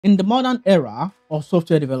In the modern era of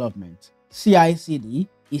software development, CI/CD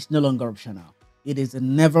is no longer optional. It is the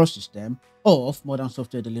nervous system of modern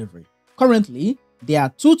software delivery. Currently, there are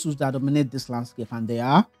two tools that dominate this landscape, and they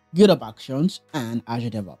are GitHub Actions and Azure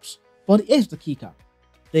DevOps. But here's the kicker.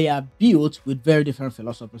 They are built with very different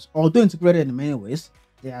philosophies. Although integrated in many ways,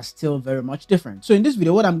 they are still very much different. So in this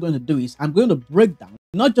video, what I'm going to do is I'm going to break down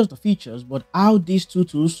not just the features, but how these two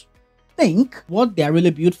tools think, what they are really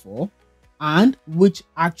built for, and which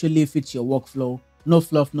actually fits your workflow. No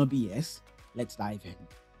fluff, no BS. Let's dive in.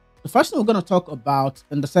 The first thing we're going to talk about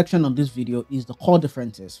in the section of this video is the core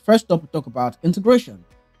differences. First up, we talk about integration.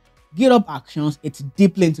 GitHub Actions, it's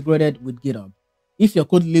deeply integrated with GitHub. If your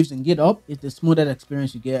code lives in GitHub, it's the smoothest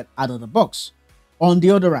experience you get out of the box. On the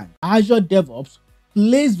other hand, Azure DevOps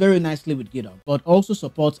plays very nicely with GitHub, but also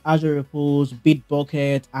supports Azure repos,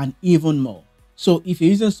 Bitbucket, and even more. So if you're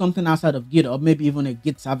using something outside of GitHub, maybe even a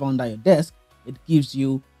Git server under your desk, it gives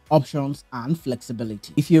you options and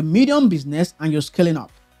flexibility. If you're a medium business and you're scaling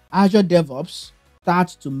up, Azure DevOps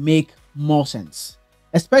starts to make more sense,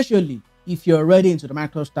 especially if you're already into the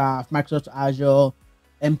Microsoft staff, Microsoft Azure,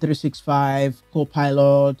 M365,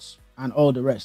 Copilot, and all the rest.